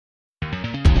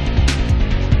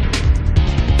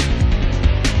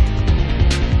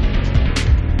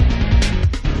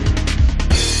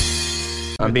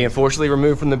I'm being forcibly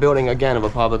removed from the building again of a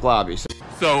public lobby.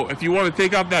 So if you want to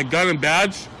take off that gun and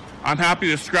badge, I'm happy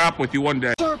to scrap with you one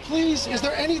day. Sir, please, is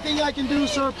there anything I can do,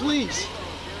 sir, please?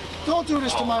 Don't do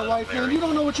this to my wife, man. You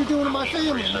don't know what you're doing to my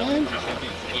family, man.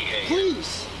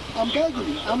 Please, I'm begging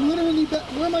you. I'm literally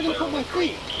where am I going to put my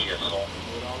feet?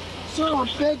 Sir, I'm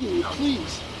begging you,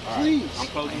 please. Please.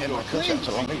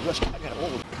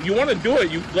 You want to do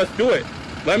it, let's do it.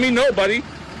 Let me know, buddy.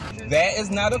 That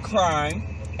is not a crime,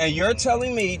 and you're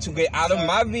telling me to get out of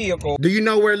my vehicle. Do you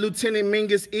know where Lieutenant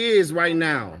Mingus is right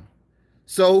now?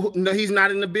 So, no, he's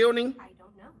not in the building? I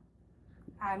don't know.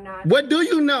 I'm not. What do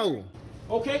you know?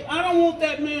 Okay, I don't want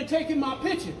that man taking my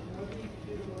picture.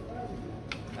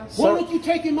 Why don't you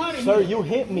take him out of here? Sir, you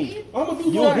hit me. I'm gonna do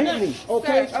You that hit next. me.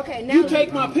 Okay? Sir, okay, now you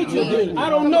take my picture. I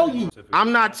don't know you.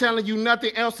 I'm not telling you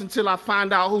nothing else until I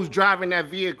find out who's driving that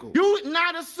vehicle. You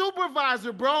not a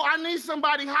supervisor, bro. I need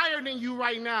somebody higher than you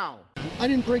right now. I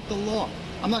didn't break the law.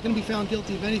 I'm not going to be found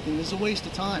guilty of anything. This is a waste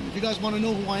of time. If you guys want to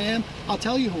know who I am, I'll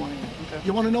tell you who I am. Okay.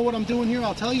 You want to know what I'm doing here?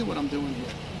 I'll tell you what I'm doing here.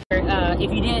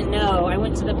 If you didn't know, I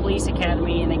went to the police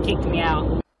academy and they kicked me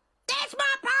out. That's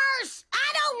my purse!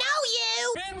 I don't know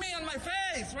you! Spit me on my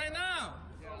face right now!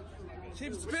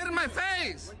 She spit in my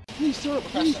face! Please, sir,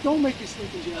 please don't make me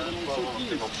sleep in jail tonight,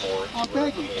 sir, please. I'm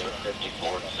begging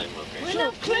you. We're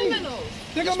not criminals.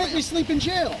 They're going to make me sleep in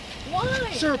jail.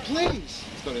 Why? Sir, please.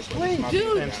 Please.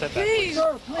 Dude, please.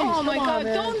 Sir, please. Oh my God,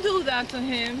 man. don't do that to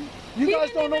him. You He guys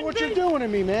didn't don't know even what do- you're doing to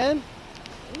me, man.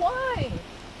 Why?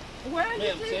 Where are you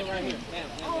Ma'am, taking stay right here. him? Ma'am,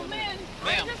 Oh man,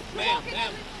 ma'am, I'm just ma'am, walking.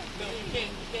 ma'am. No, you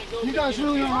can't go. You guys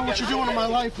really don't know what you're doing in my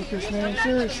life with this, man.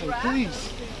 Seriously,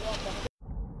 please.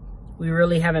 We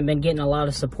really haven't been getting a lot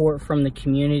of support from the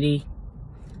community.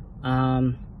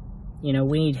 You know,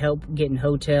 we need help getting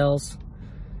hotels.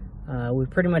 We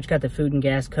pretty much got the food and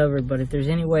gas covered, but if there's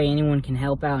any way anyone can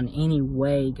help out in any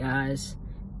way, guys,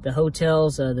 the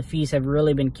hotels, the fees have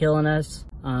really been killing us.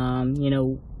 You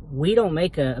know, we don't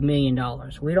make $1 million.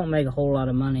 We don't make a whole lot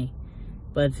of money.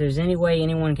 But if there's any way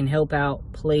anyone can help out,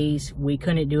 please. We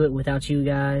couldn't do it without you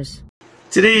guys.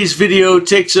 Today's video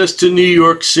takes us to New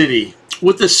York City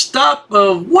with the stop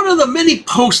of one of the many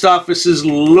post offices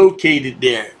located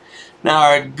there. Now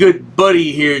our good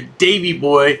buddy here, Davey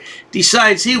boy,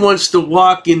 decides he wants to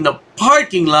walk in the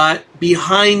parking lot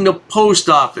behind the post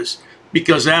office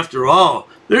because after all,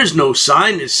 there's no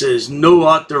sign that says no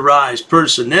authorized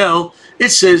personnel. It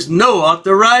says no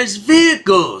authorized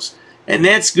vehicles. And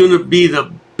that's going to be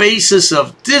the basis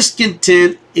of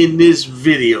discontent in this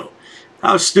video.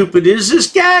 How stupid is this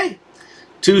guy?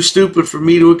 Too stupid for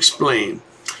me to explain.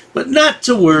 But not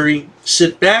to worry.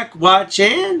 Sit back, watch,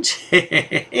 and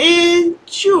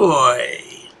enjoy.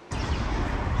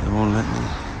 They won't let me.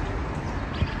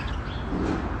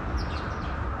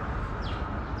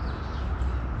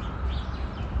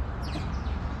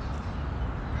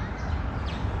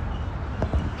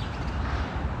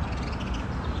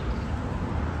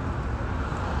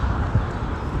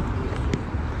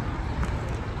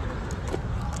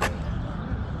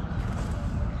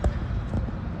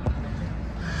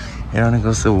 It only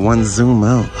goes to one zoom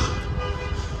out.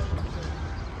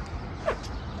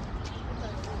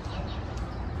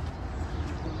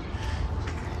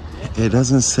 It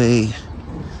doesn't say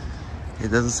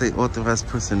authorized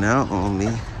personnel only.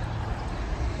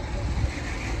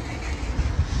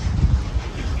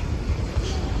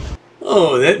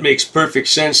 Oh, that makes perfect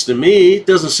sense to me. It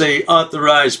doesn't say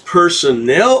authorized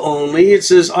personnel only. It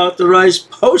says authorized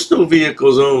postal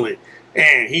vehicles only.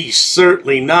 And he's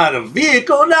certainly not a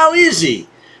vehicle, now is he?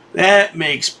 That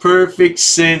makes perfect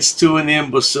sense to an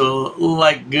imbecile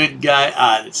like good guy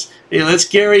Otis. Hey, let's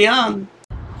carry on.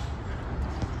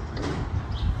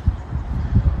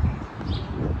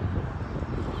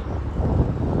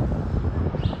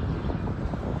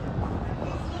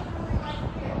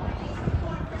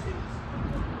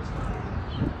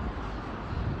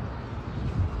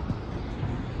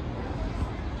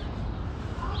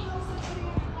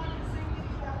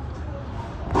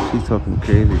 She's talking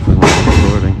crazy for not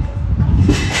recording.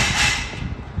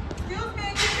 Excuse me,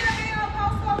 can you get me on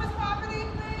post office property,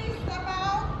 please? Step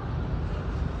out.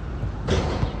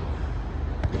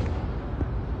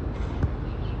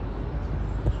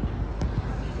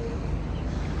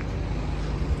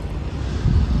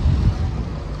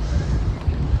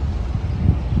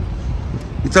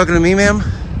 You talking to me, ma'am?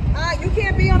 You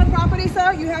can't be on the property,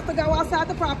 sir. You have to go outside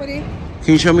the property.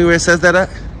 Can you show me where it says that at?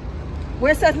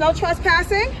 Where it says no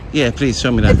trespassing? Yeah, please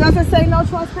show me that. It doesn't say no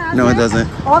trespassing? No, it doesn't.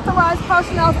 Authorized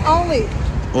personnel only.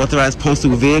 Authorized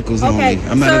postal vehicles only.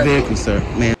 I'm not a vehicle, sir.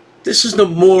 Man. This is the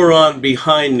moron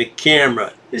behind the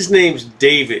camera. His name's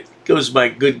David. Goes by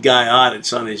Good Guy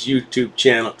Audits on his YouTube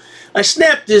channel. I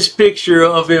snapped this picture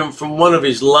of him from one of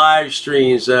his live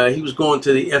streams. He was going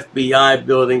to the FBI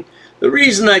building. The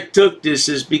reason I took this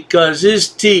is because his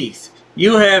teeth,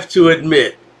 you have to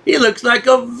admit, he looks like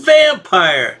a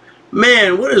vampire.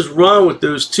 Man, what is wrong with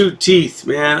those two teeth,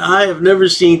 man? I have never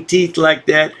seen teeth like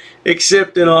that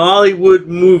except in a Hollywood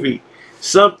movie.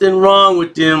 Something wrong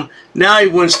with him. Now he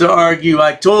wants to argue,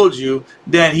 I told you,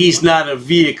 that he's not a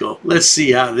vehicle. Let's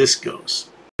see how this goes.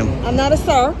 I'm not a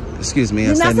sir. Excuse me,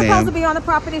 You're I not said supposed ma'am. to be on the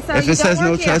property, sir. If it says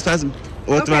no trespassing,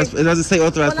 authorized, it doesn't say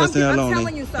authorized personnel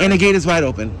only. And the gate is wide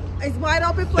open. It's wide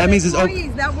open for that the means it's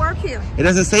employees that work here. It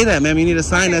doesn't say that, ma'am. You need a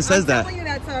sign that says that. I'm telling you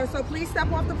that, sir. So please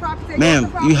step off the property.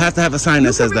 Ma'am, you have to have a sign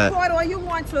that says that. You can record all you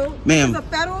want to. Ma'am. This is a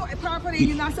federal property.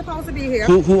 You're not supposed to be here.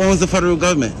 Who owns the federal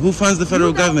government? Who funds the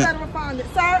federal government? Federal fund.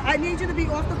 Sir, I need you to be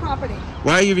off the property.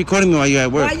 Why are you recording me while you're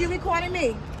at work? Why are you recording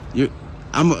me?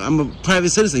 I'm a private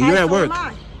citizen. You're at work.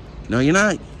 No, you're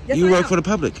not. Yes, you I work am. for the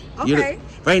public. Okay.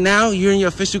 Right now, you're in your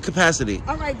official capacity.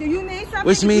 All right. Do you need something?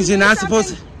 Which means you're not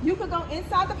supposed to. You can go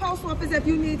inside the post office if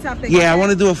you need something. Yeah, okay? I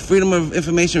want to do a freedom of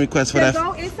information request for Then that.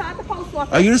 go inside the post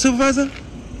office. Are you the supervisor?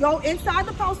 Go inside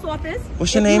the post office.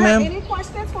 What's your name, ma'am? If you have any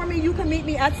questions for me, you can meet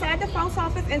me outside the post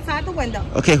office, inside the window.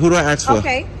 Okay, who do I ask for?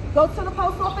 Okay. Go to the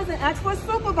post office and ask for a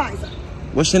supervisor.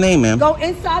 What's your name, ma'am? Go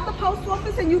inside the post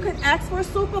office and you can ask for a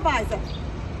supervisor.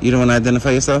 You don't want to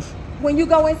identify yourself? When you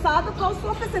go inside the post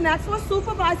office and ask for a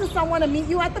supervisor, someone to meet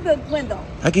you at the window.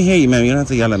 I can hear you, ma'am. You don't have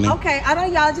to yell at me. Okay, I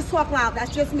don't yell, I just talk loud. That's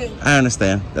just me. I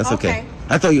understand. That's okay.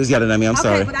 I thought you was yelling at me. I'm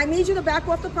sorry. Okay, but I need you to back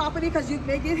off the property because you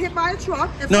may get hit by a truck.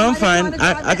 No, I'm fine.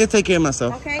 I can take care of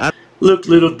myself. Okay. Look,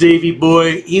 little Davey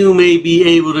boy, you may be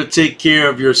able to take care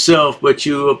of yourself, but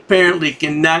you apparently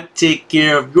cannot take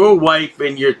care of your wife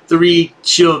and your 3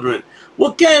 children.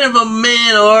 What kind of a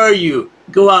man are you?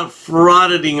 Go out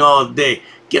frauditing all day.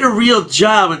 Get a real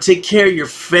job and take care of your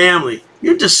family.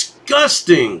 You're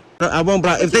disgusting. I won't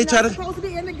block. If they try to... supposed to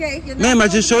be in the gate. Ma'am, I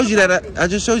just showed you that. I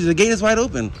just showed you. The gate is wide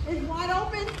open. It's wide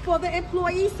open for the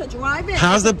employees to drive in.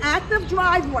 How's It's an active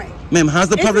driveway. Ma'am, how's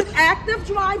the public... It's an active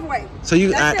driveway. So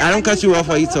you... I don't cut you off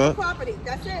while you talk. Property.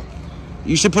 That's it.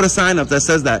 You should put a sign up that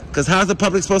says that. Because how's the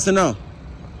public supposed to know?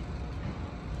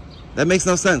 That makes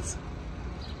no sense.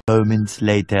 Moments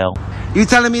later. You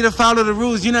telling me to follow the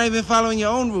rules. You're not even following your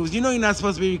own rules. You know you're not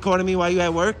supposed to be recording me while you're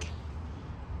at work.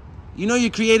 You know you're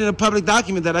creating a public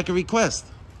document that I can request.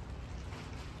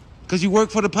 Because you work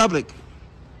for the public.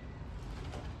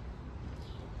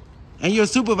 And you're a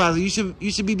supervisor. You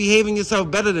should be behaving yourself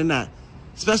better than that.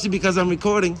 Especially because I'm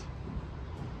recording.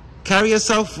 Carry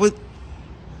yourself with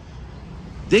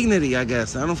dignity, I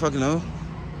guess. I don't fucking know.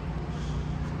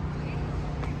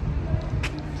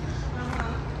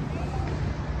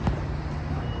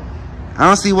 I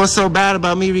don't see what's so bad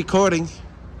about me recording.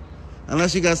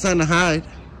 Unless you got something to hide.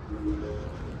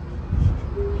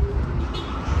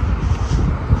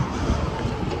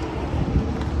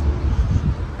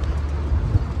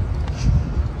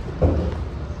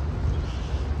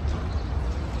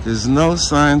 There's no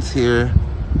signs here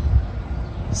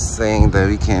saying that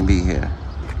we can't be here.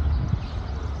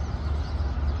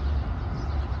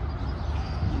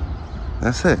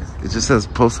 That's it. It just says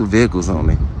postal vehicles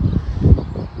only.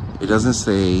 It doesn't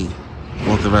say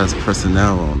authorized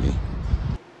personnel only.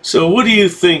 So what do you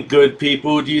think, good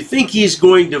people? Do you think he's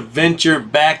going to venture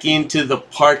back into the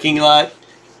parking lot?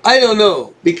 I don't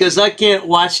know, because I can't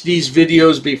watch these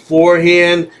videos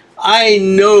beforehand. I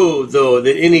know, though,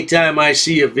 that anytime I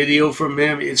see a video from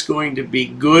him, it's going to be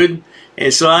good.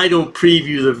 And so I don't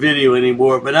preview the video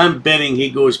anymore, but I'm betting he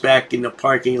goes back in the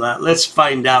parking lot. Let's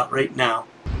find out right now.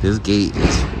 This gate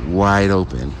is wide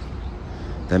open.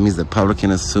 That means the public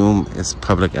can assume it's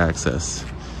public access.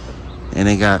 And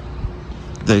I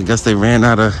guess they ran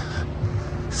out of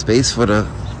space for the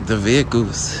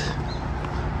vehicles.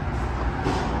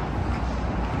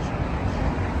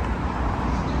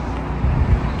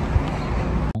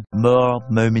 More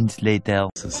moments later.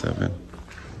 It's a 7.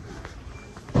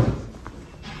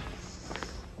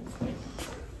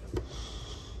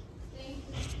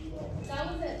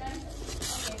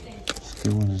 Let's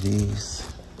do one of these.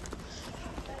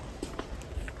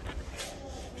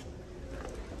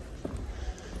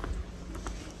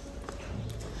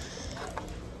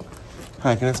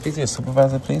 Hi, can I speak to your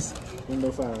supervisor, please?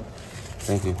 Window 5.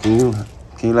 Thank you.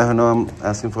 Can you let her know I'm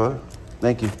asking for her?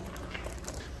 Thank you.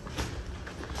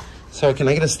 Sir, can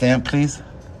I get a stamp, please?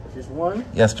 Just one?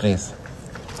 Yes, please.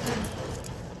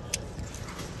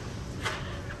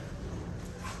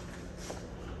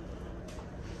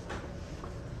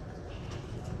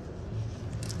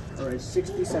 All right,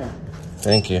 60 cents.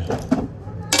 Thank you.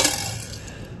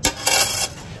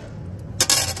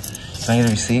 Can I get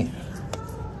a receipt?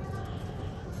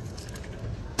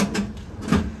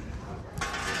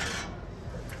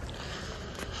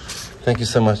 Thank you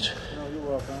so much.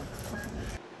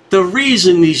 The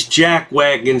reason these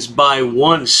jackwagons buy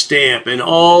one stamp and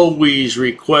always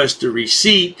request a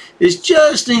receipt is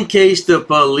just in case the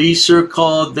police are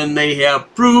called, then they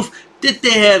have proof that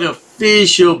they had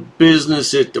official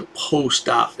business at the post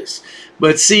office.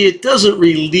 But see, it doesn't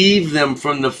relieve them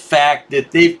from the fact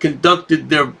that they've conducted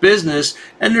their business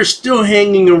and they're still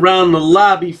hanging around the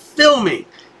lobby filming.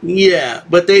 Yeah,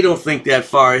 but they don't think that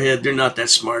far ahead. They're not that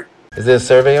smart. Is there a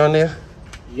survey on there?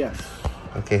 Yes.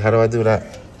 Okay, how do I do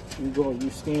that? You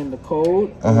scan the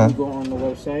code, and you go on the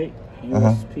website,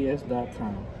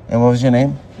 USPS.com. And what was your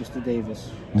name? Mr. Davis.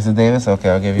 Mr. Davis? Okay,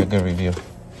 I'll give you a good review.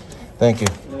 Thank you.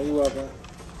 No, you're welcome.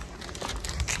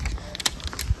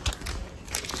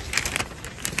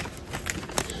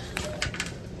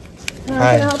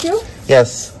 Hi. Can I help you?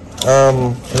 Yes.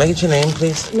 Can I get your name,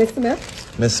 please? Miss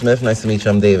Smith. Miss Smith, nice to meet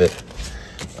you. I'm David.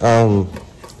 I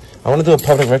want to do a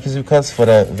public records request for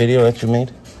that video that you made.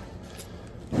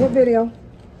 What video?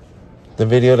 The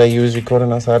video that you was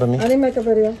recording outside of me. I didn't make a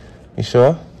video. You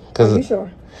sure? Are you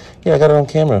sure? Yeah, I got it on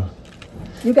camera.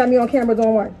 You got me on camera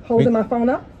doing what? Holding my phone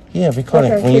up? Yeah,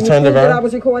 recording. Okay. When you turned prove that I around.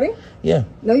 was recording? Yeah.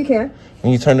 No, you can't.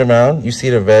 When you turned around, you see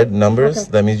the red numbers.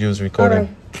 Okay. That means you was recording. All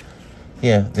right.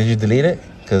 Yeah. Did you delete it?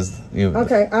 Because you.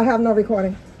 Okay, I have no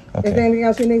recording. Okay. Is there anything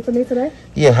else you need from me today?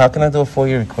 Yeah. How can I do a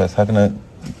FOIA request? How can I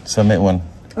submit one?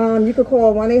 You could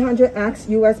call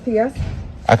 1-800-ASK-USPS.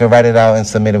 I could write it out and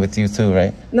submit it with you too,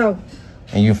 right? No.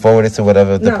 And you forward it to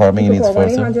whatever department you need to forward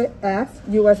to? No, you can call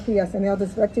 1-800-ASK-USPS and they'll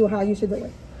direct you how you should do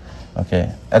it.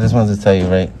 Okay. I just wanted to tell you,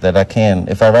 right, that I can.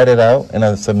 If I write it out and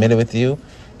I submit it with you,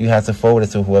 you have to forward it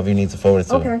to whoever you need to forward it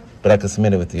to. Okay. But I can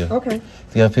submit it with you. Okay. Do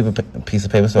you have a piece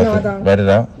of paper so No, I I can don't. write it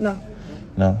out? No.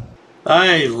 No?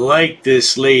 I like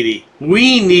this lady.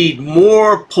 We need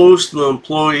more postal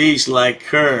employees like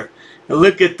her. And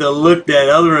look at the look that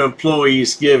other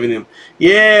employees giving him.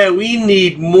 Yeah, we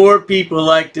need more people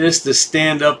like this to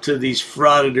stand up to these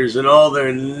frauditors and all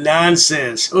their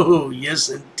nonsense. Oh, yes,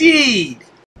 indeed.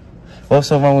 What's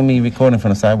so wrong with me recording from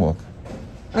the sidewalk?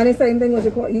 I didn't say anything was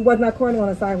recording. You was not recording on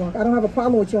the sidewalk. I don't have a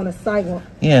problem with you on the sidewalk.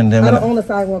 Yeah, and then I don't own the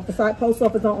sidewalk. The post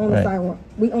office don't own the sidewalk.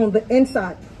 We own the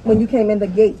inside when you came in the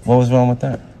gate. What was wrong with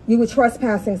that? You were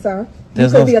trespassing, sir.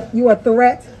 You are a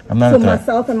threat I'm not to a threat.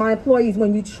 myself and my employees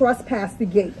when you trespass the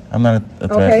gate. I'm not a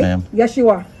threat, Okay? ma'am. Yes, you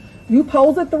are. You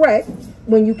pose a threat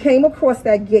when you came across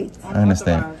that gate. I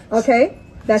understand. Okay?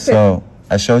 That's it. So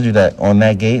I showed you that on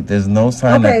that gate, there's no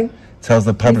sign that tells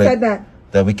the public said that.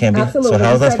 We can't be. Absolutely. So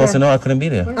how was I You said supposed to that. know I couldn't be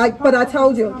there? But I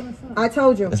told you. I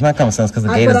told you. It's not common sense because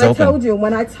the gate But is I open. told you.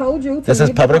 When I told you to This is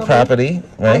leave the public property,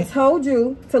 I right? told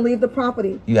you to leave the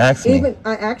property. You asked me.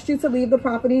 I asked you to leave the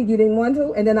property. You didn't want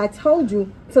to, and then I told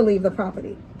you to leave the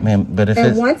property. Ma'am, but if And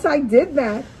it's... once I did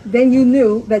that, then you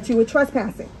knew that you were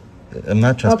trespassing. I'm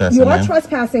not trespassing, You are ma'am.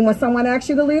 trespassing when someone asks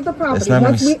you to leave the property. It's not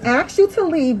Once we ask you to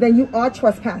leave, then you are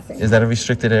trespassing. Is that a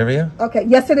restricted area? Okay,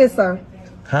 yes it is, sir.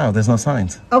 How? There's no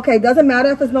signs. Okay, doesn't matter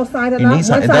if there's no sign or You not. need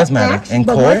signs. It does matter. In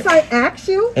But court? once I ask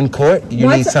you... In court, you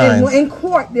need signs. In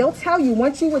court, they'll tell you,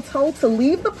 once you were told to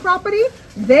leave the property,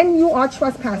 then you are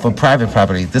trespassing. For private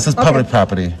property. This is public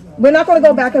property. We're not going to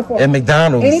go back and forth. At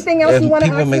McDonald's. Anything else if you want to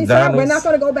people ask at me, sir? McDonald's, We're not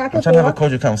going to go back and I'm trying to have a forth.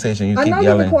 cordial conversation. You I keep know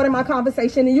yelling. you're recording my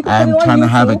conversation, and you can I'm put it on trying to YouTube.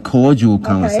 have a cordial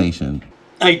conversation.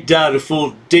 I doubt if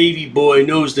old Davey boy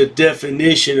knows the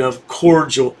definition of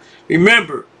cordial.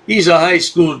 Remember, he's a high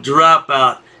school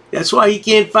dropout. That's why he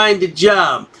can't find a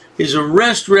job. His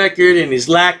arrest record and his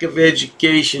lack of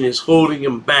education is holding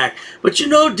him back. But you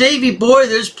know, Davey boy,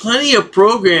 there's plenty of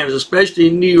programs, especially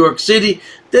in New York City,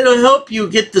 that'll help you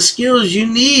get the skills you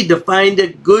need to find a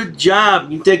good job.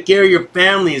 You take care of your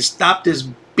family and stop this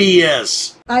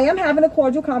BS. I am having a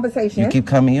cordial conversation. You keep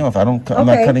cutting me off. I'm not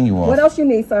cutting you off. What else you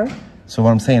need, sir? So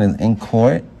what I'm saying is, in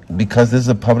court, because this is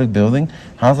a public building,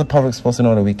 how's the public supposed to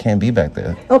know that we can't be back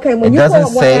there? Okay, when it you doesn't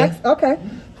call, say. okay.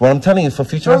 What I'm telling you for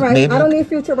future, All right, maybe I don't need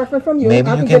future reference from you. Maybe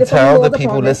I you get can it from tell your the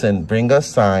people, department. listen, bring us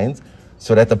signs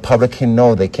so that the public can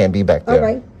know they can't be back there. All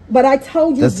right, but I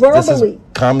told you This verbally. is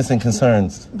comments and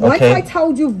concerns. Once Okay. I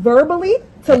told you verbally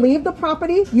to leave the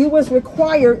property, you was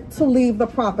required to leave the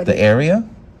property. The area?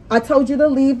 I told you to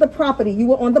leave the property. You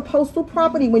were on the postal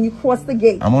property when you crossed the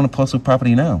gate. I'm on a postal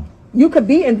property now. You could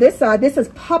be in this side. This is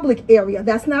public area.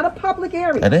 That's not a public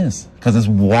area. It is, because it's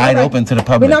wide open to the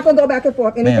public. We're not going to go back and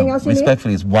forth. Anything else you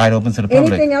respectfully, it's wide open to the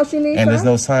public. Anything else you need, And there's sir?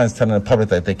 no signs telling the public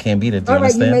that they can't be there. Do you All right,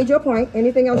 understand? you made your point.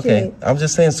 Anything else you Okay, need? I'm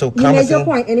just saying, so You made your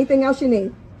point. Anything else you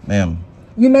need? Ma'am.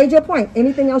 You made your point.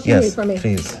 Anything else you need Yes, from me?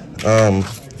 please.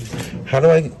 How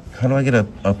How do I get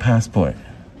a passport?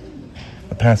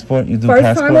 A passport? You do First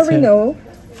passports time or here? renewal.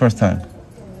 First time.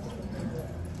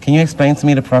 Can you explain to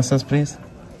me the process, please?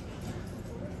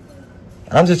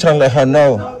 I'm just trying to let her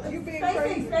know.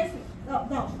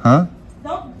 Huh?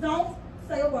 Don't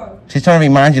say a word. She's trying to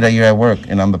remind you that you're at work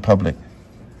and I'm the public.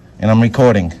 And I'm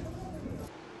recording.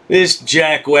 This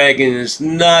jackwagon is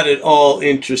not at all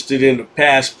interested in a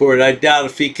passport. I doubt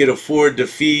if he could afford the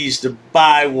fees to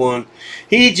buy one.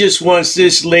 He just wants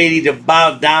this lady to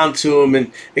bow down to him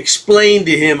and explain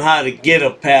to him how to get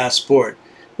a passport.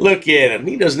 Look at him.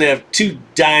 He doesn't have 2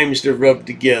 dimes to rub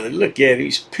together. Look at him.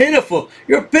 He's pitiful.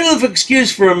 You're a pitiful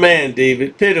excuse for a man,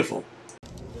 David. Pitiful.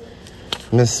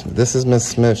 This is Miss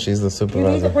Smith. She's the You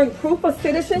supervisor. need to bring proof of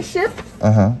citizenship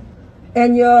Uh-huh.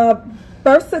 and your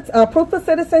proof of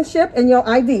citizenship and your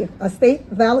ID, a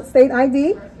valid state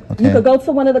ID. Okay. You could go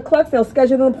to one of the clerks. They'll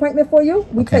schedule an appointment for you.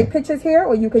 We Okay. take pictures here,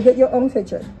 or you could get your own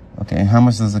picture. Okay, and how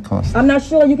much does it cost? I'm not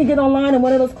sure. You can get online, and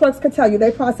one of those clerks could tell you.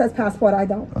 They process passport. I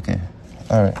don't. Okay.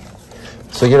 All right.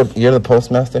 So you're the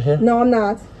postmaster here? No, I'm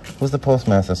not. Who's the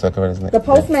postmaster so I can write his name? The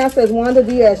postmaster is Wanda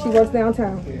Diaz. She works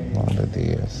downtown. Wanda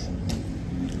Diaz.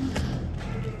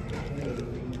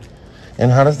 And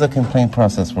how does the complaint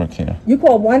process work here? You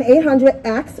call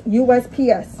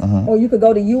 1-800-ASK-USPS, or you could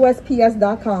go to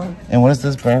USPS.com. And what is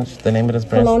this branch? The name of this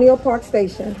branch? Colonial Park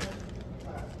Station.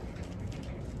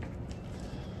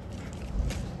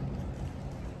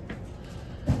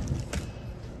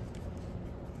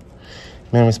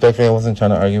 Man, respectfully, I wasn't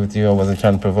trying to argue with you. I wasn't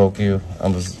trying to provoke you. I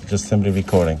was just simply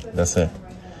recording. That's it.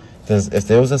 If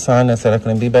there was a sign that said I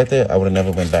couldn't be back there, I would have never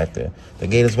went back there. The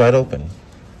gate is wide open.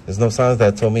 There's no signs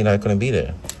that told me that I couldn't be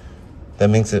there.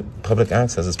 That makes it public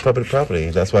access. It's public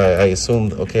property. That's why I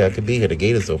assumed, okay, I could be here. The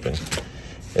gate is open.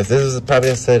 If this was a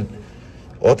property that said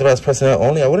authorized personnel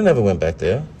only, I would have never went back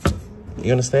there.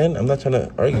 You understand? I'm not trying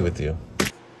to argue with you.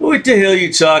 What the hell are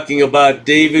you talking about,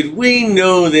 David? We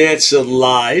know that's a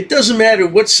lie. It doesn't matter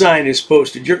what sign is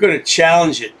posted. You're going to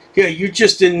challenge it. Yeah, you're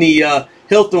just in the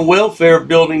Health and Welfare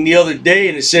building the other day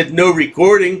and it said no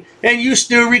recording, and you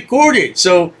still recorded.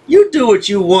 So you do what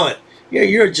you want. Yeah,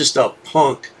 you're just a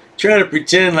punk. Trying to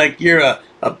pretend like you're a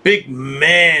big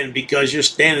man because you're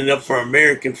standing up for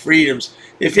American freedoms.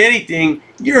 If anything,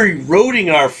 you're eroding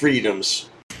our freedoms.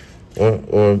 Or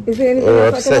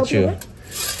upset you.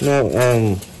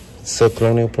 No, so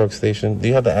Colonial Park Station. Do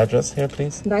you have the address here,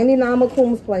 please? 99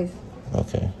 McCombs Place.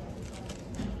 Okay.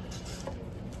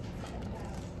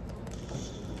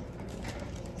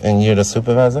 And you're the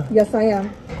supervisor? Yes, I am.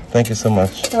 Thank you so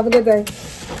much. Have a good day.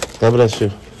 God bless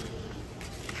you.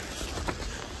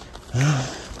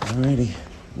 Alrighty.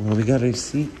 Well, we got a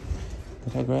receipt.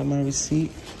 Did I grab my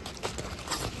receipt?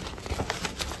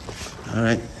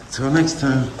 Alright. Till next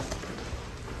time.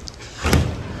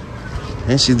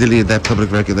 And she deleted that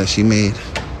public record that she made.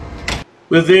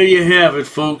 Well, there you have it,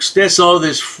 folks. That's all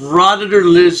this Frauditor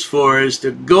lives for, is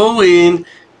to go in,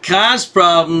 cause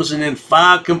problems, and then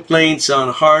file complaints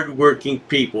on hard-working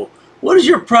people. What is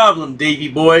your problem, Davey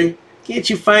boy? Can't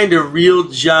you find a real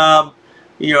job?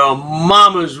 Your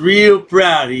mama's real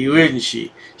proud of you, isn't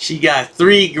she? She got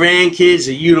 3 grandkids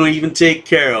that you don't even take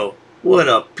care of. What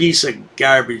a piece of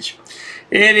garbage.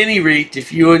 At any rate,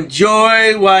 if you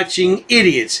enjoy watching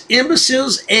idiots,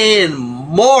 imbeciles, and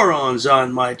morons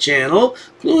on my channel,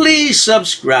 please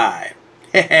subscribe.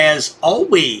 As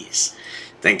always,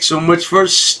 thanks so much for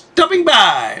stopping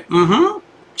by.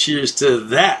 Cheers to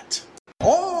that.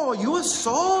 Oh, you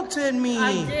assaulted me.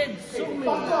 I did so many.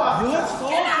 You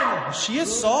assaulted me. She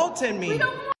assaulted me.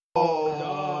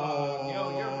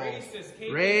 Yo, you're racist.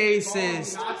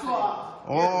 Racist.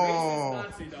 Oh,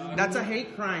 that's a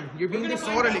hate crime. You're being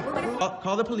disorderly.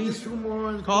 Call the police.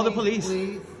 Call the police.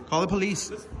 Call the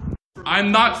police.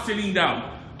 I'm not sitting down.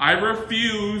 I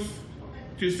refuse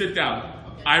to sit down.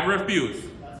 I refuse.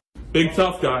 Big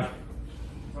tough guy.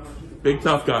 Big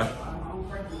tough guy.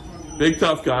 Big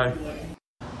tough guy.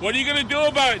 What are you gonna do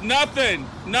about it? Nothing.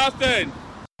 Nothing.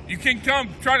 You can come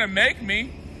try to make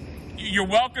me. You're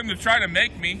welcome to try to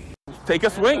make me. Take a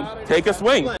swing. Take a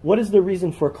swing. What is the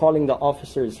reason for calling the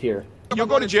officers here? You'll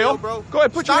go to jail, bro. Go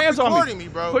ahead, put your hands on me.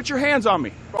 Put your hands on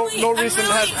me. No reason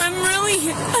to have. I'm really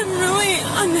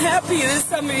unhappy that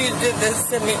somebody did this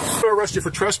to me. We'll arrest you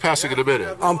for trespassing in a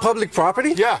minute. On public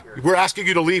property? Yeah, we're asking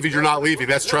you to leave and you're not leaving.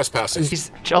 That's trespassing.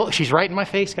 She's right in my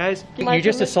face, guys. You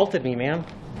just assaulted me, ma'am.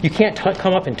 You can't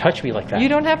come up and touch me like that. You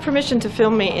don't have permission to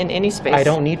film me in any space. I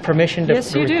don't need permission to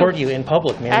record you in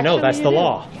public, ma'am. No, that's the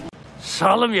law.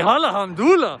 Salam yahala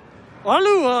hamdullah.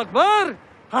 Allahu Akbar.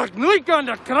 Haknuikan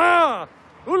dakra.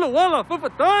 Ula wala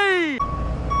pupatai.